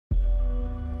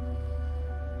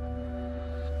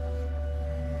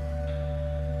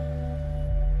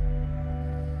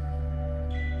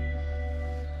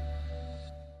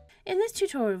In this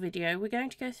tutorial video, we're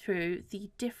going to go through the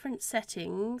different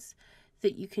settings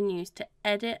that you can use to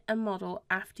edit a model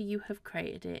after you have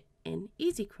created it in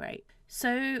EasyCreate.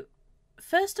 So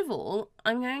first of all,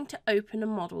 I'm going to open a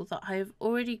model that I have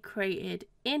already created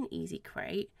in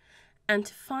EasyCreate, and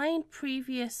to find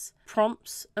previous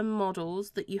prompts and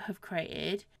models that you have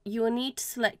created, you will need to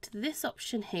select this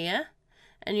option here,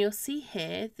 and you'll see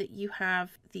here that you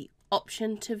have the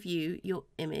option to view your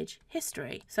image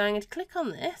history. So I'm going to click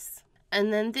on this,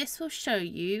 and then this will show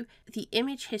you the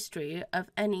image history of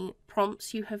any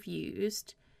prompts you have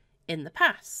used in the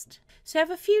past. So you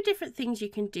have a few different things you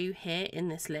can do here in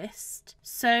this list.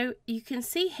 So you can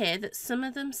see here that some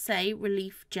of them say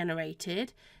relief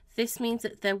generated. This means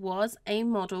that there was a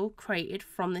model created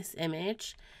from this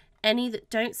image. Any that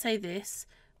don't say this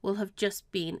will have just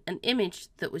been an image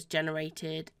that was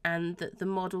generated and that the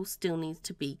model still needs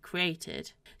to be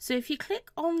created. So if you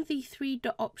click on the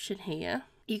 3-dot option here,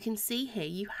 you can see here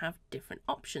you have different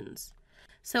options.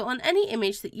 So on any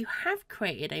image that you have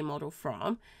created a model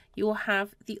from, you will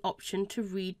have the option to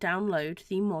re-download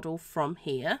the model from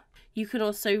here. You can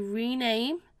also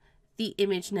rename the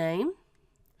image name.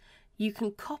 You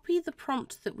can copy the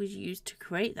prompt that was used to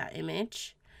create that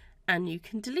image, and you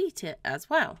can delete it as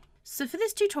well. So for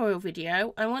this tutorial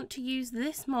video, I want to use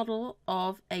this model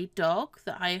of a dog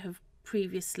that I have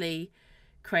previously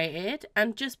created,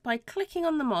 and just by clicking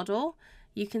on the model,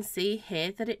 you can see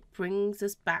here that it brings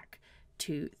us back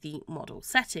to the model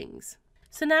settings.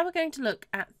 So now we're going to look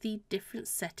at the different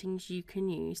settings you can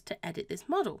use to edit this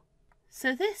model.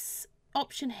 So this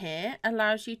option here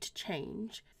allows you to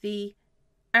change the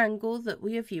angle that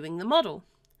we are viewing the model.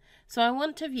 So I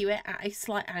want to view it at a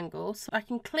slight angle, so I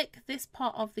can click this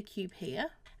part of the cube here,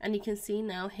 and you can see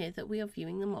now here that we are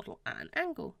viewing the model at an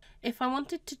angle. If I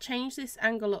wanted to change this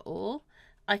angle at all,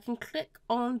 I can click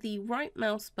on the right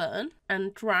mouse button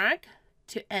and drag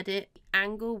to edit the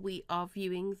angle we are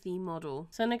viewing the model.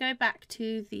 So I'm going to go back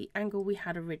to the angle we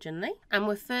had originally, and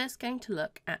we're first going to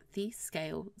look at the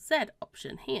Scale Z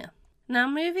option here. Now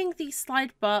moving the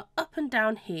slide bar up and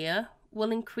down here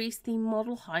will increase the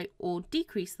model height or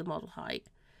decrease the model height.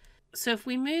 So if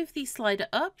we move the slider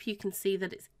up, you can see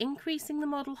that it's increasing the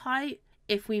model height.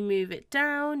 If we move it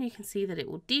down, you can see that it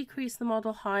will decrease the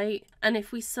model height. And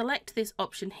if we select this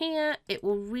option here, it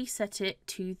will reset it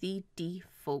to the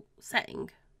default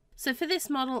setting. So for this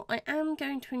model, I am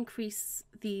going to increase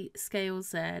the Scale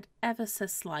Z ever so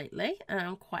slightly, and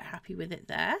I'm quite happy with it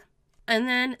there. And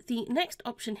then the next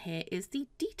option here is the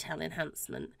detail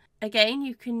enhancement. Again,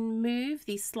 you can move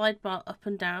the slide bar up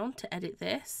and down to edit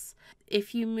this.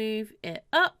 If you move it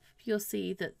up, you'll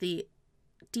see that the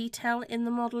detail in the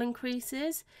model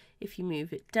increases. If you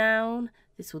move it down,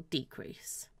 this will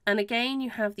decrease. And again,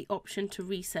 you have the option to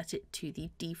reset it to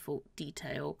the default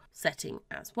detail setting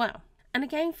as well. And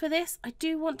again, for this, I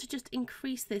do want to just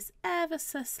increase this ever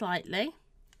so slightly.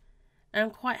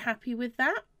 I'm quite happy with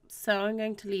that, so I'm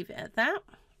going to leave it at that.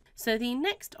 So the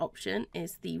next option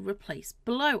is the Replace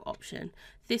Below option.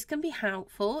 This can be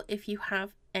helpful if you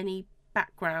have any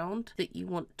background that you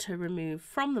want to remove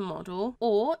from the model,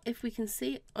 or if we can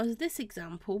see as this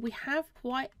example, we have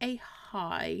quite a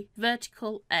high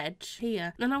vertical edge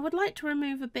here, and I would like to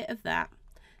remove a bit of that.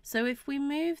 So if we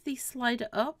move the slider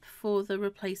up for the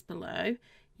Replace Below,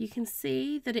 you can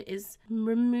see that it is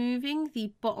removing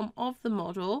the bottom of the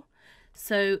model,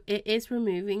 so it is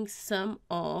removing some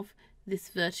of this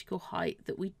vertical height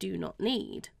that we do not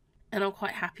need, and I'm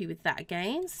quite happy with that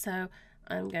again, so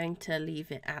I'm going to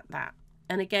leave it at that.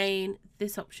 And again,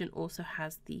 this option also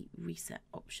has the reset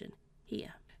option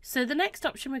here. So the next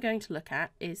option we're going to look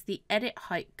at is the Edit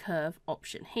Height Curve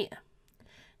option here.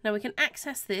 Now we can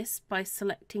access this by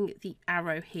selecting the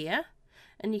arrow here,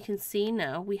 and you can see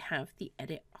now we have the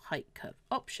Edit Height Curve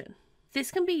option. This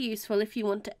can be useful if you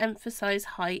want to emphasize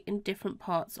height in different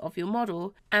parts of your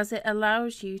model, as it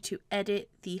allows you to edit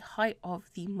the height of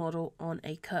the model on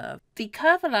a curve. The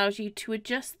curve allows you to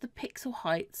adjust the pixel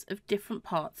heights of different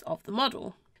parts of the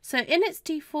model. So in its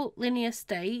default linear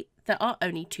state, there are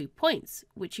only 2 points,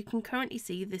 which you can currently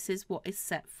see this is what is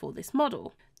set for this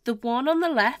model. The one on the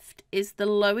left is the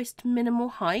lowest minimal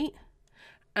height,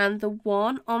 and the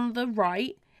one on the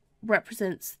right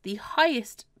represents the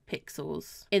highest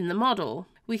pixels in the model.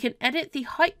 We can edit the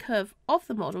height curve of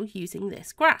the model using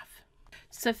this graph.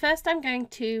 So first I'm going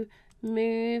to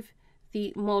move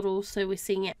the model so we're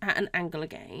seeing it at an angle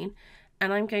again,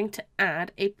 and I'm going to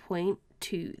add a point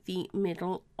to the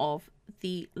middle of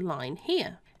the line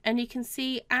here. And you can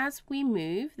see as we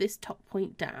move this top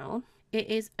point down, it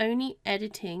is only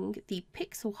editing the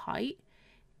pixel height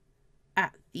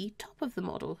at the top of the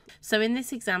model. So in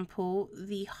this example,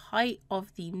 the height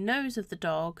of the nose of the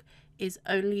dog is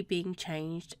only being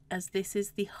changed as this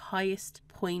is the highest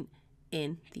point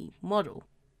in the model.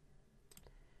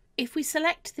 If we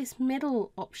select this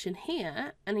middle option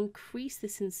here and increase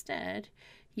this instead,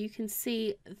 you can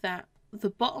see that the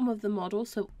bottom of the model,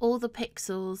 so all the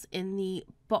pixels in the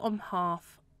bottom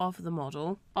half of the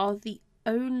model, are the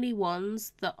only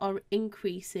ones that are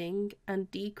increasing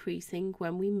and decreasing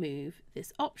when we move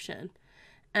this option,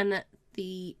 and that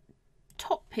the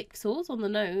top pixels on the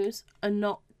nose are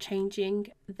not changing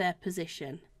their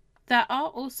position. There are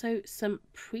also some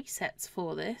presets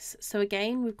for this. So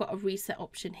again, we've got a reset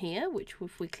option here, which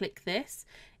if we click this,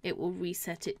 it will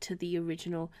reset it to the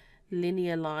original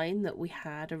linear line that we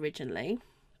had originally.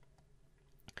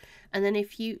 And then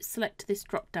if you select this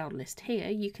drop down list here,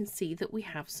 you can see that we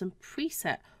have some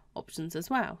preset options as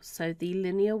well. So the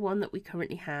linear one that we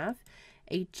currently have,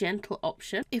 a gentle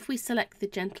option. If we select the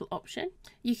gentle option,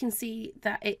 you can see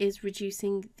that it is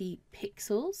reducing the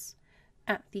pixels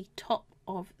at the top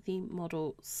of the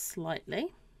model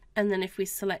slightly. And then if we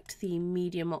select the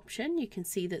medium option, you can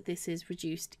see that this is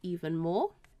reduced even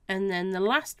more. And then the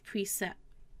last preset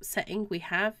setting we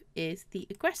have is the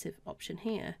aggressive option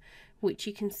here, which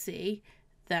you can see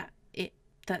that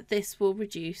this will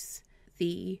reduce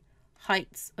the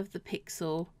heights of the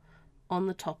pixel on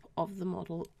the top of the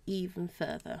model even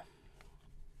further.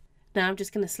 Now I'm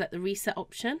just going to select the reset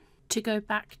option to go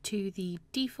back to the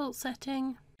default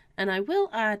setting, and I will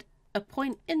add a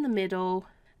point in the middle,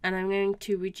 and I'm going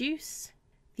to reduce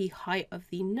the height of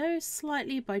the nose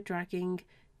slightly by dragging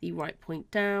the right point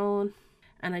down,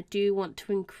 and I do want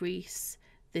to increase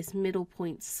this middle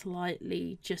point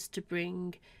slightly just to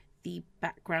bring the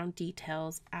background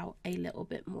details out a little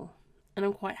bit more, and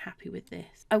I'm quite happy with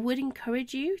this. I would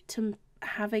encourage you to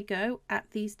have a go at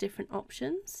these different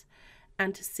options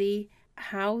and to see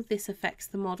how this affects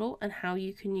the model and how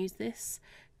you can use this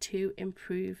to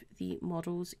improve the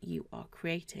models you are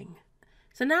creating.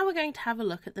 So now we're going to have a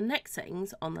look at the next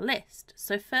settings on the list.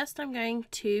 So first I'm going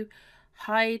to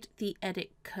hide the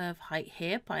edit curve height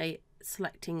here by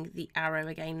selecting the arrow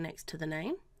again next to the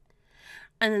name.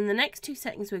 And then the next two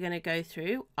settings we're going to go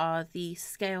through are the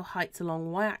scale heights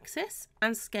along y-axis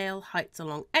and scale heights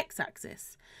along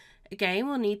x-axis. Again,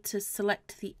 we'll need to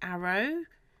select the arrow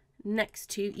next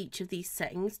to each of these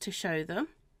settings to show them.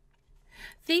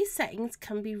 These settings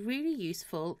can be really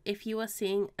useful if you are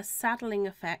seeing a saddling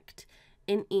effect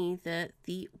in either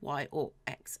the y or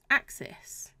x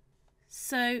axis.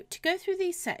 So to go through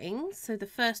these settings, so the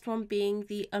first one being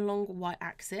the along y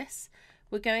axis,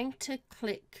 we're going to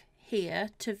click here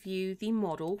to view the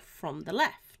model from the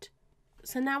left.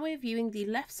 So now we're viewing the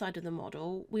left side of the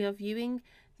model, we are viewing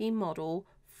the model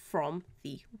from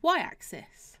the y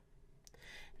axis.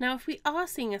 Now if we are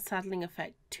seeing a saddling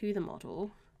effect to the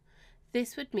model,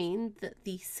 this would mean that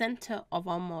the center of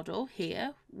our model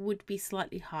here would be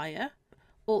slightly higher,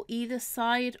 or either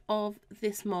side of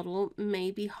this model may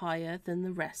be higher than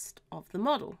the rest of the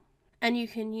model. And you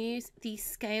can use the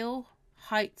scale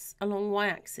heights along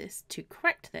y-axis to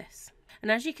correct this. And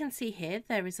as you can see here,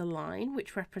 there is a line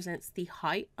which represents the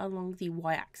height along the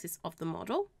y-axis of the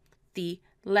model. The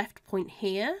left point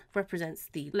here represents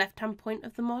the left-hand point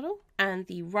of the model, and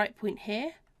the right point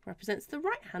here represents the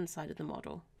right hand side of the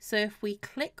model. So if we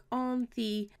click on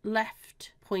the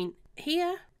left point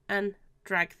here and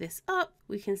drag this up,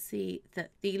 we can see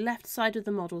that the left side of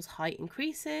the model's height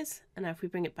increases, and if we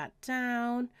bring it back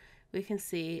down, we can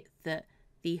see that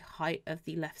the height of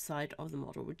the left side of the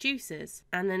model reduces.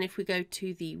 And then if we go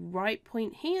to the right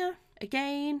point here,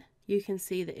 again, you can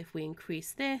see that if we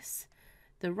increase this,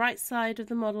 the right side of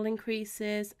the model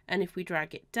increases, and if we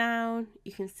drag it down,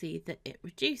 you can see that it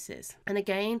reduces. And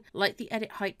again, like the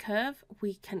edit height curve,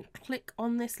 we can click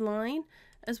on this line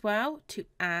as well to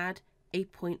add a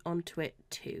point onto it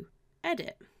to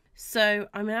edit. So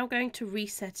I'm now going to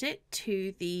reset it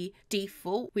to the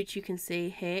default, which you can see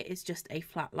here is just a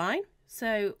flat line.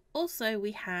 So also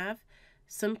we have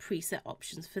some preset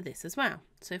options for this as well.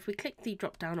 So if we click the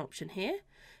drop down option here,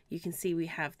 you can see we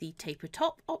have the taper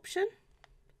top option,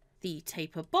 the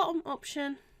taper bottom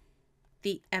option,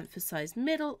 the emphasize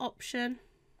middle option,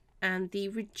 and the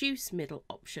reduce middle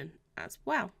option as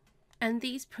well. And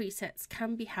these presets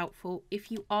can be helpful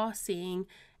if you are seeing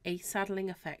a saddling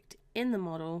effect in the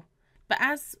model. But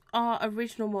as our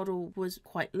original model was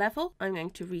quite level, I'm going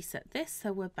to reset this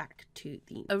so we're back to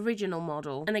the original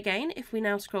model. And again, if we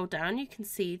now scroll down, you can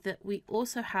see that we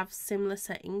also have similar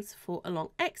settings for along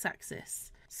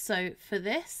x-axis. So for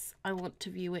this, I want to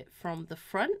view it from the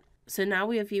front. So now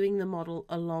we are viewing the model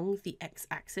along the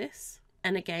x-axis.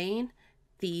 And again,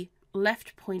 the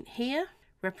left point here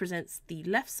represents the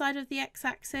left side of the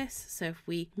x-axis. So if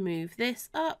we move this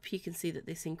up, you can see that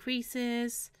this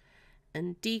increases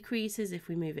and decreases if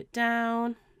we move it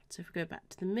down. So if we go back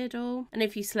to the middle, and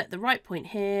if you select the right point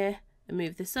here and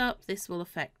move this up, this will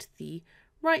affect the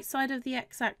right side of the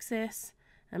x-axis,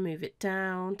 and move it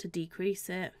down to decrease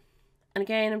it. And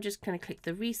again, I'm just going to click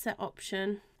the reset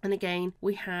option. And again,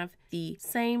 we have the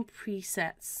same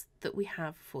presets that we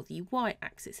have for the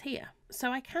y-axis here.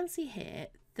 So I can see here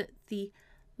that the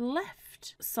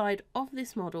left side of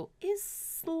this model is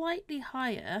slightly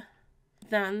higher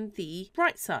than the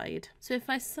right side. So if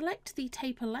I select the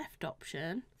taper left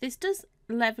option, this does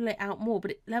level it out more,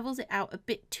 but it levels it out a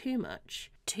bit too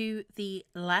much to the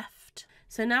left.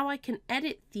 So now I can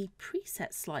edit the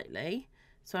preset slightly.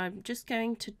 So I'm just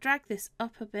going to drag this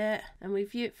up a bit, and we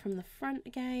view it from the front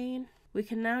again. We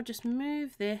can now just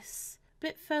move this a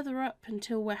bit further up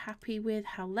until we're happy with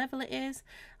how level it is.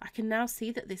 I can now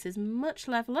see that this is much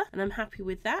leveler, and I'm happy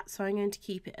with that, so I'm going to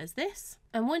keep it as this.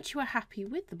 And once you are happy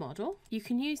with the model, you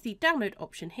can use the download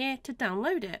option here to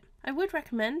download it. I would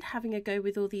recommend having a go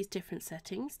with all these different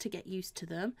settings to get used to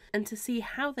them and to see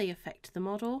how they affect the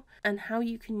model and how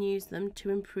you can use them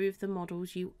to improve the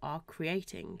models you are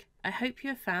creating. I hope you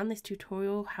have found this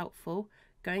tutorial helpful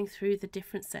going through the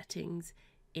different settings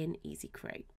in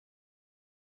EasyCreate.